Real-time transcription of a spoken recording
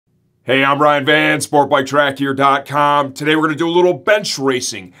Hey, I'm Ryan Van, SportbikeTrackHere.com. Today we're going to do a little bench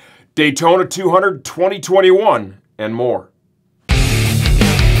racing, Daytona 200 2021, and more.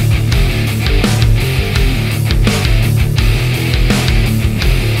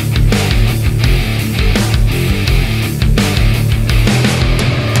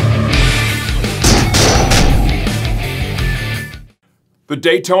 The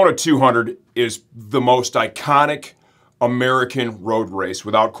Daytona 200 is the most iconic American road race,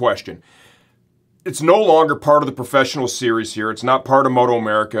 without question. It's no longer part of the professional series here. It's not part of Moto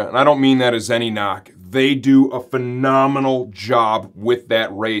America, and I don't mean that as any knock. They do a phenomenal job with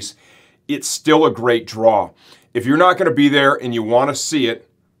that race. It's still a great draw. If you're not going to be there and you want to see it,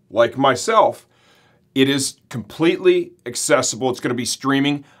 like myself, it is completely accessible. It's going to be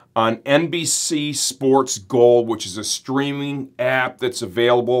streaming on NBC Sports Gold, which is a streaming app that's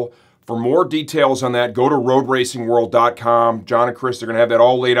available. For more details on that, go to roadracingworld.com. John and Chris are going to have that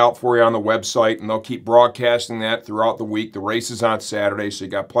all laid out for you on the website, and they'll keep broadcasting that throughout the week. The race is on Saturday, so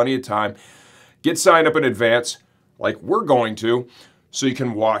you got plenty of time. Get signed up in advance, like we're going to, so you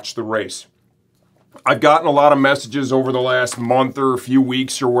can watch the race. I've gotten a lot of messages over the last month or a few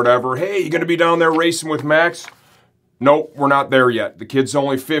weeks or whatever. Hey, you going to be down there racing with Max? Nope, we're not there yet. The kid's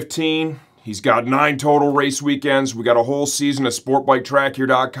only 15. He's got 9 total race weekends. We got a whole season of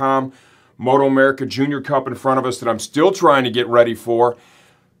SportbikeTrackHere.com, Moto America Junior Cup in front of us that I'm still trying to get ready for.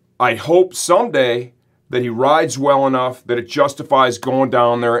 I hope someday that he rides well enough that it justifies going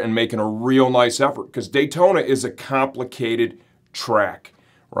down there and making a real nice effort, because Daytona is a complicated track,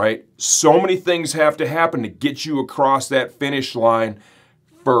 right? So many things have to happen to get you across that finish line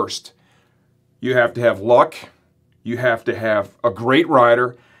first. You have to have luck. You have to have a great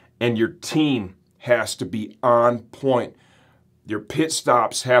rider, and your team has to be on point. Your pit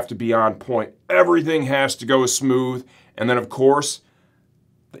stops have to be on point. Everything has to go smooth. And then, of course,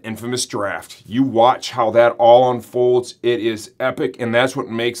 the infamous draft. You watch how that all unfolds. It is epic, and that's what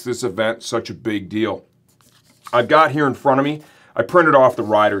makes this event such a big deal. I've got here in front of me, I printed off the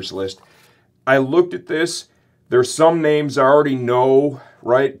riders list. I looked at this. There's some names I already know,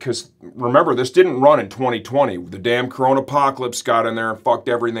 right? Because remember, this didn't run in 2020. The damn Corona apocalypse got in there and fucked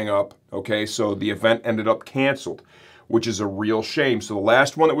everything up. Okay, so the event ended up canceled, which is a real shame. So the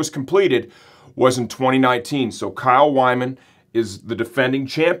last one that was completed was in 2019. So Kyle Wyman is the defending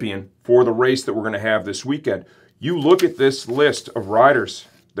champion for the race that we're going to have this weekend. You look at this list of riders.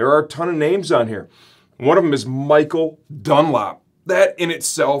 There are a ton of names on here. One of them is Michael Dunlop. That in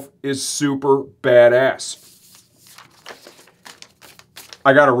itself is super badass.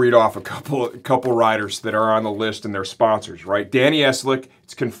 I got to read off a couple riders that are on the list and their sponsors, right? Danny Eslick,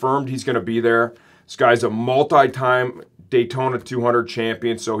 it's confirmed he's going to be there. This guy's a multi-time Daytona 200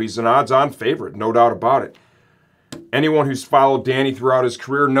 champion, so he's an odds-on favorite, no doubt about it. Anyone who's followed Danny throughout his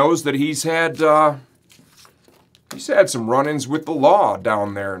career knows that he's had some run-ins with the law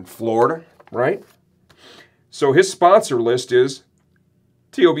down there in Florida, right? So his sponsor list is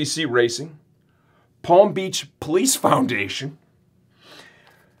TOBC Racing, Palm Beach Police Foundation,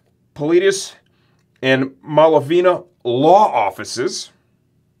 Politis and Malavina Law Offices,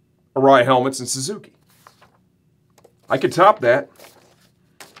 Arai Helmets, and Suzuki. I could top that.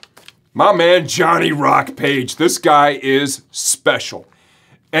 My man Johnny Rock Page. This guy is special.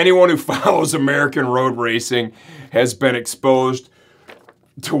 Anyone who follows American road racing has been exposed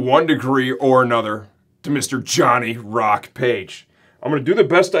to one degree or another to Mr. Johnny Rock Page. I'm going to do the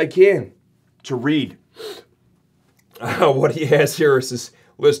best I can to read what he has here is his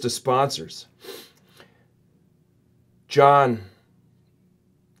list of sponsors. John,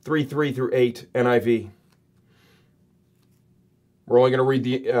 3 through 8, NIV. We're only going to read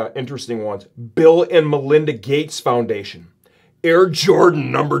the interesting ones. Bill and Melinda Gates Foundation. Air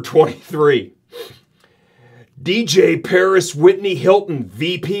Jordan, number 23. DJ Paris Whitney Hilton,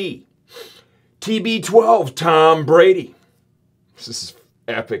 VP. TB12, Tom Brady. This is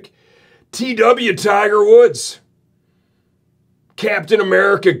epic. TW Tiger Woods. Captain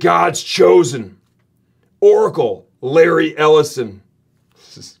America, God's Chosen. Oracle, Larry Ellison.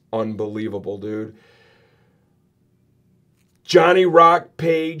 This is unbelievable, dude. Johnny Rock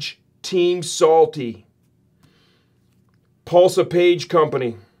Page, Team Salty. Pulsa Page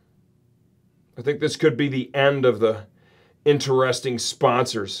Company. I think this could be the end of the interesting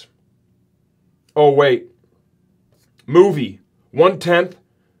sponsors. Oh, wait. Movie, 1/10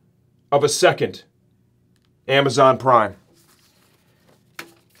 of a second. Amazon Prime.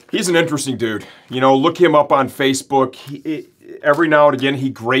 He's an interesting dude. You know, look him up on Facebook. Every now and again, he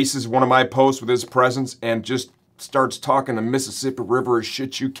graces one of my posts with his presence and just starts talking the Mississippi River as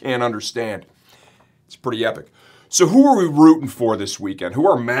shit you can't understand. It's pretty epic. So who are we rooting for this weekend? Who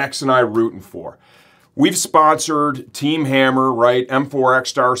are Max and I rooting for? We've sponsored Team Hammer, right? M4X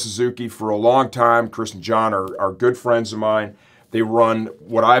Star Suzuki for a long time. Chris and John are good friends of mine. They run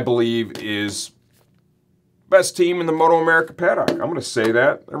what I believe is best team in the Moto America paddock. I'm going to say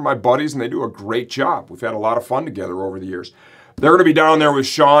that. They're my buddies, and they do a great job. We've had a lot of fun together over the years. They're going to be down there with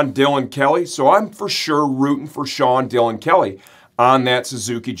Sean, Dylan, Kelly, so I'm for sure rooting for Sean, Dylan, Kelly on that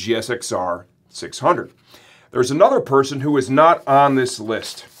Suzuki GSXR 600. There's another person who is not on this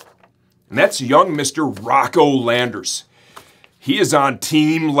list, and that's young Mr. Rocco Landers. He is on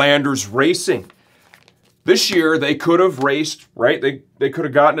Team Landers Racing. This year, they could have raced, right? They could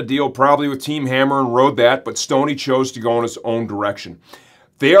have gotten a deal probably with Team Hammer and rode that, but Stoney chose to go in his own direction.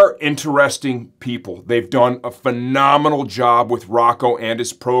 They are interesting people. They've done a phenomenal job with Rocco and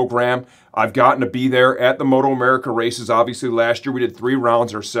his program. I've gotten to be there at the Moto America races. Obviously, last year we did 3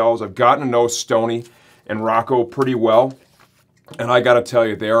 rounds ourselves. I've gotten to know Stoney and Rocco pretty well, and I got to tell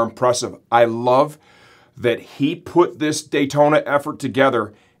you, they are impressive. I love that he put this Daytona effort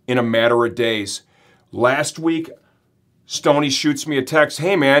together in a matter of days. Last week, Stoney shoots me a text,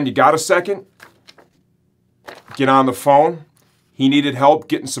 hey man, you got a second? Get on the phone. He needed help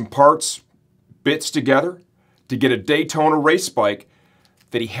getting some parts, bits together to get a Daytona race bike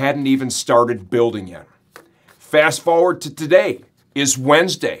that he hadn't even started building yet. Fast forward to today is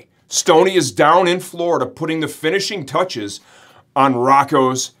Wednesday. Stoney is down in Florida putting the finishing touches on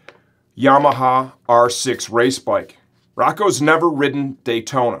Rocco's Yamaha R6 race bike. Rocco's never ridden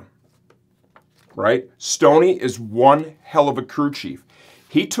Daytona, right? Stoney is one hell of a crew chief.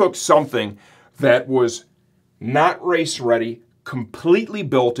 He took something that was not race ready, completely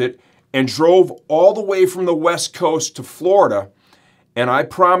built it, and drove all the way from the West Coast to Florida. And I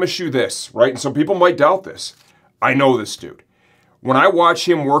promise you this, right? And some people might doubt this. I know this dude. When I watch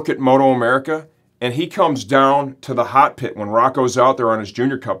him work at Moto America and he comes down to the hot pit when Rocco's out there on his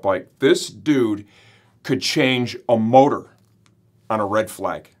Junior Cup bike, this dude could change a motor on a red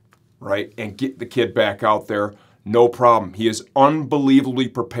flag, right? And get the kid back out there, no problem. He is unbelievably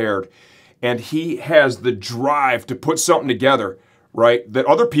prepared. And he has the drive to put something together, right, that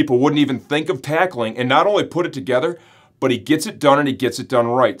other people wouldn't even think of tackling, and not only put it together, but he gets it done and he gets it done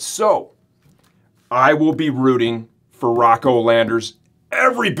right. So I will be rooting for Rocco Landers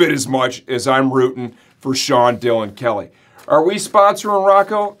every bit as much as I'm rooting for Sean, Dylan, Kelly. Are we sponsoring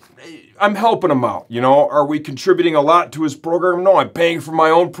Rocco? I'm helping him out, you know. Are we contributing a lot to his program? No, I'm paying for my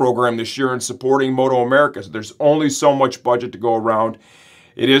own program this year and supporting Moto America. So there's only so much budget to go around.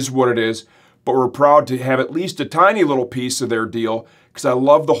 It is what it is, but we're proud to have at least a tiny little piece of their deal because I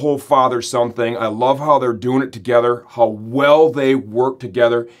love the whole father-son thing. I love how they're doing it together, how well they work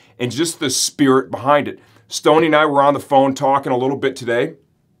together, and just the spirit behind it. Stoney and I were on the phone talking a little bit today,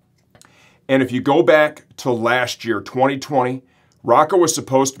 and if you go back to last year, 2020, Rocco was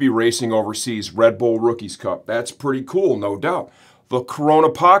supposed to be racing overseas, Red Bull Rookies Cup. That's pretty cool, no doubt. The Corona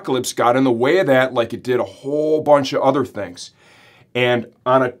apocalypse got in the way of that like it did a whole bunch of other things. And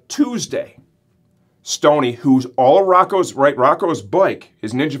on a Tuesday, Stoney, who's all of Rocco's bike,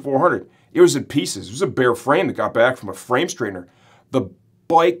 his Ninja 400, it was in pieces. It was a bare frame that got back from a frame straightener. The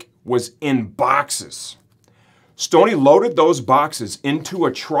bike was in boxes. Stoney loaded those boxes into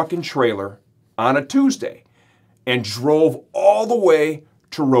a truck and trailer on a Tuesday and drove all the way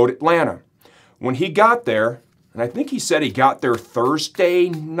to Road Atlanta. When he got there, and I think he said he got there Thursday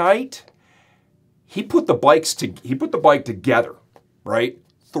night, he put the bike together, right,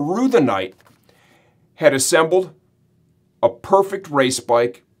 through the night, had assembled a perfect race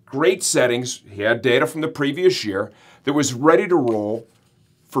bike, great settings. He had data from the previous year that was ready to roll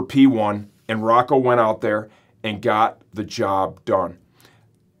for P1, and Rocco went out there and got the job done.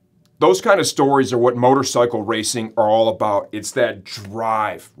 Those kind of stories are what motorcycle racing are all about. It's that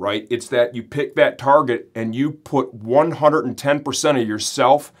drive, right? It's that you pick that target and you put 110% of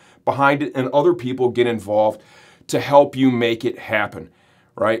yourself behind it and other people get involved to help you make it happen,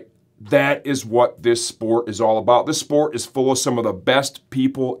 right? That is what this sport is all about. This sport is full of some of the best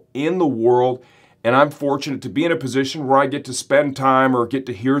people in the world, and I'm fortunate to be in a position where I get to spend time or get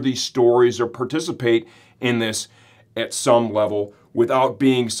to hear these stories or participate in this at some level without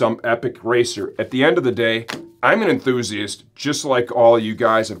being some epic racer. At the end of the day, I'm an enthusiast just like all of you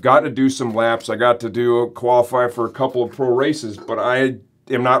guys. I've gotten to do some laps. I got to qualify for a couple of pro races, but I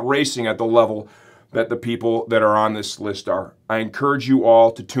am not racing at the level that the people that are on this list are. I encourage you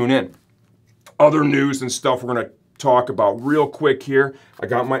all to tune in. Other news and stuff we're going to talk about real quick here. I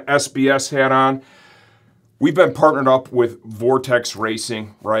got my SBS hat on. We've been partnered up with Vortex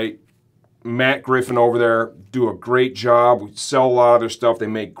Racing, right? Matt Griffin over there do a great job. We sell a lot of their stuff. They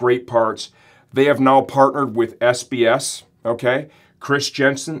make great parts. They have now partnered with SBS, okay? Chris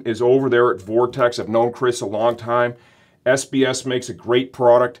Jensen is over there at Vortex. I've known Chris a long time. SBS makes a great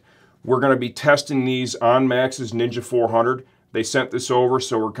product. We're going to be testing these on Max's Ninja 400. They sent this over,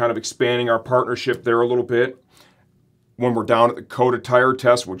 so we're kind of expanding our partnership there a little bit. When we're down at the COTA tire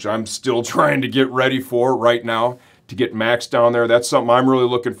test, which I'm still trying to get ready for right now, to get Max down there, that's something I'm really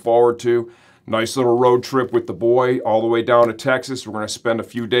looking forward to. Nice little road trip with the boy all the way down to Texas. We're going to spend a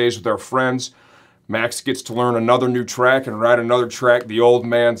few days with our friends. Max gets to learn another new track and ride another track the old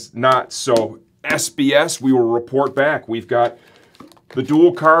man's not. So SBS, we will report back. We've got the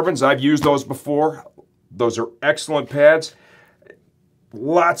dual carbons. I've used those before. Those are excellent pads.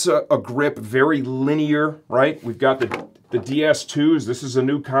 Lots of grip, very linear, right? We've got the DS2s. This is a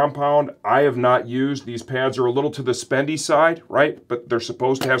new compound I have not used. These pads are a little to the spendy side, right? But they're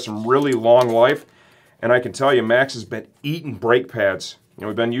supposed to have some really long life. And I can tell you, Max has been eating brake pads. You know,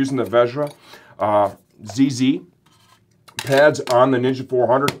 we've been using the Vejra ZZ pads on the Ninja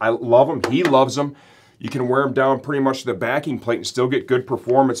 400. I love them. He loves them. You can wear them down pretty much to the backing plate and still get good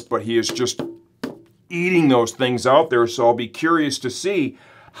performance, but he is just eating those things out there. So I'll be curious to see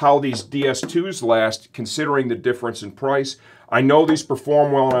how these DS2s last, considering the difference in price. I know these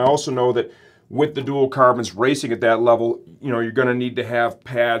perform well, and I also know that with the dual carbons racing at that level, you know, you're going to need to have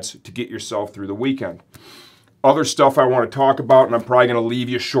pads to get yourself through the weekend. Other stuff I want to talk about, and I'm probably going to leave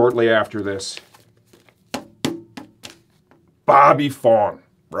you shortly after this. Bobby Fawn,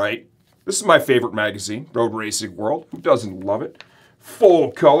 right? This is my favorite magazine, Road Racing World. Who doesn't love it?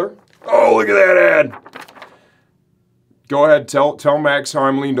 Full color. Oh, look at that ad. Go ahead, tell Max how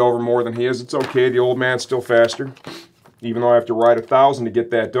I'm leaned over more than he is. It's okay, the old man's still faster, even though I have to ride 1,000 to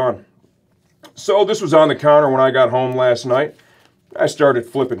get that done. So this was on the counter when I got home last night. I started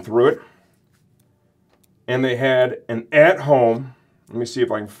flipping through it, and they had an at-home, let me see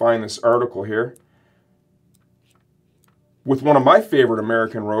if I can find this article here, with one of my favorite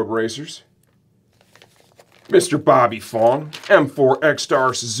American road racers, Mr. Bobby Fawn, M4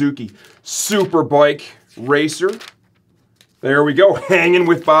 X-Star Suzuki Superbike racer. There we go, hanging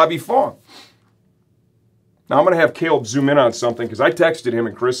with Bobby Fawn. Now I'm going to have Caleb zoom in on something because I texted him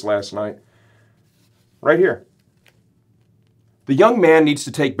and Chris last night. Right here. The young man needs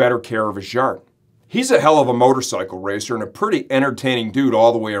to take better care of his yard. He's a hell of a motorcycle racer and a pretty entertaining dude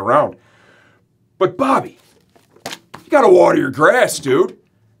all the way around. But Bobby, you got to water your grass, dude.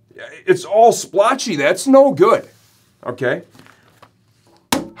 It's all splotchy. That's no good. Okay?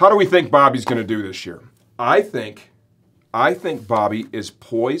 How do we think Bobby's going to do this year? I think Bobby is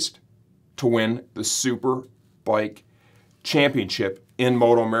poised to win the Superbike Championship in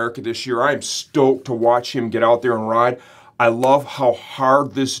Moto America this year. I am stoked to watch him get out there and ride. I love how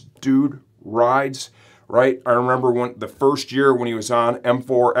hard this dude rides, right? I remember when the first year when he was on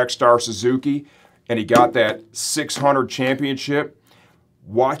M4 X-Star Suzuki and he got that 600 championship,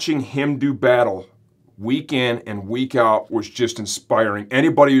 watching him do battle week in and week out was just inspiring.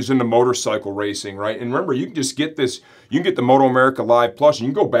 Anybody who's into motorcycle racing, right? And remember, you can just get this, you can get the Moto America Live Plus, and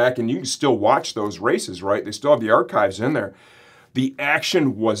you can go back and you can still watch those races, right? They still have the archives in there. The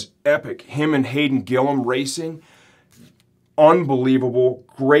action was epic. Him and Hayden Gillum racing, unbelievable,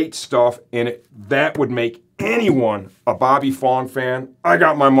 great stuff in it. That would make anyone a Bobby Fawn fan. I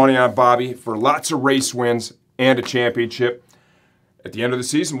got my money on Bobby for lots of race wins and a championship. At the end of the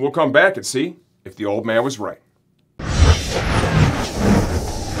season, we'll come back and see if the old man was right.